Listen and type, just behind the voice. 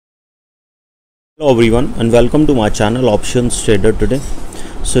Hello everyone and welcome to my channel Options Trader Today.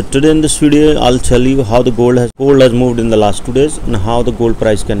 So today in this video I'll tell you how the gold has moved in the last 2 days and how the gold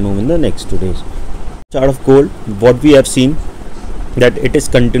price can move in the next 2 days. Chart of gold, what we have seen that it is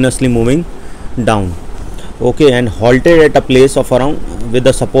continuously moving down, okay, and halted at a place of around with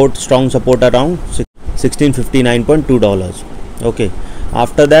the strong support around $1659.2. okay.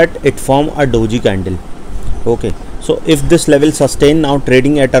 After that it formed a doji candle, okay. So if this level sustain, now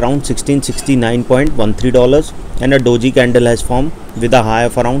trading at around $1669.13 and a doji candle has formed with a high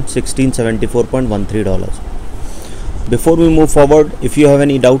of around $1674.13. Before we move forward, if you have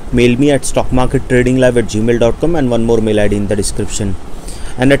any doubt, mail me at stockmarkettradinglive@gmail.com and one more mail ID in the description,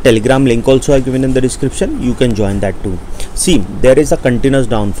 and a telegram link also I have given in the description. You can join that too. See, there is a continuous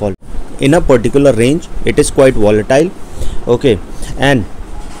downfall in a particular range. It is quite volatile, okay, and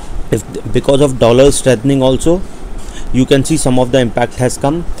because of dollar strengthening also, you can see some of the impact has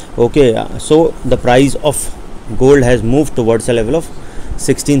come, okay. So the price of gold has moved towards a level of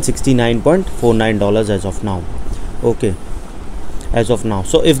 $1669.49 as of now, okay, as of now.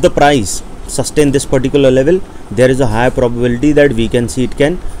 So if the price sustain this particular level, there is a high probability that we can see it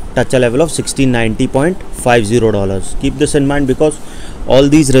can touch a level of $1690.50. Keep this in mind, because all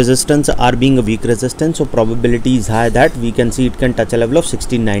these resistance are being a weak resistance, so probability is high that we can see it can touch a level of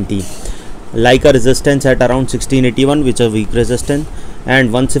 1690, like a resistance at around 1681, which is a weak resistance,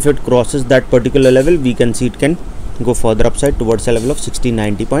 and once if it crosses that particular level, we can see it can go further upside towards a level of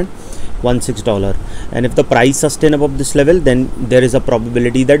 $1690.16. and if the price sustain above this level, then there is a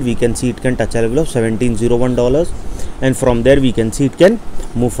probability that we can see it can touch a level of $1701, and from there we can see it can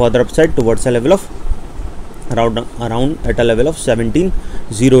move further upside towards a level of around at a level of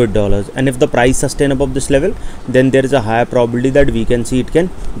 $1708. and if the price sustain above this level, then there is a higher probability that we can see it can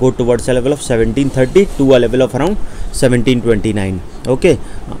go towards a level of 1730 to a level of around 1729, okay.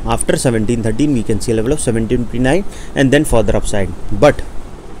 After 1713 we can see a level of 1729 and then further upside. But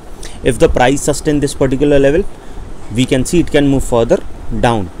if the price sustain this particular level, we can see it can move further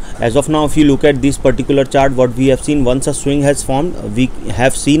down. As of now, if you look at this particular chart, what we have seen, once a swing has formed, we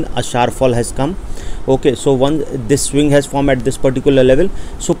have seen a sharp fall has come, okay. So once this swing has formed at this particular level,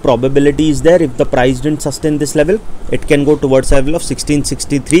 so probability is there, if the price didn't sustain this level, it can go towards a level of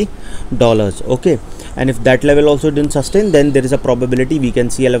 $1663, okay. And if that level also didn't sustain, then there is a probability we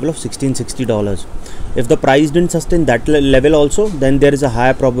can see a level of $1660. If the price didn't sustain that level also, then there is a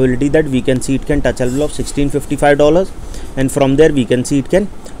higher probability that we can see it can touch a level of $1655, and from there we can see it can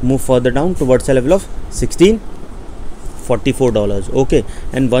move further down towards a level of $1644, okay.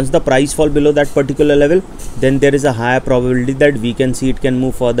 And once the price fall below that particular level, then there is a higher probability that we can see it can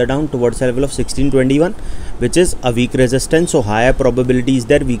move further down towards a level of 1621, which is a weak resistance, so higher probability is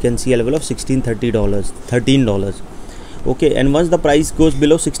there, we can see a level of $13, okay. And once the price goes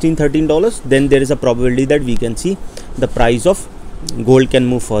below $13, then there is a probability that we can see the price of gold can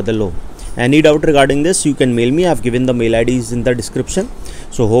move further low. Any doubt regarding this, you can mail me. I have given the mail IDs in the description.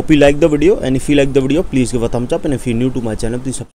 So hope you like the video, and if you like the video, please give a thumbs up, and if you're new to my channel, please subscribe.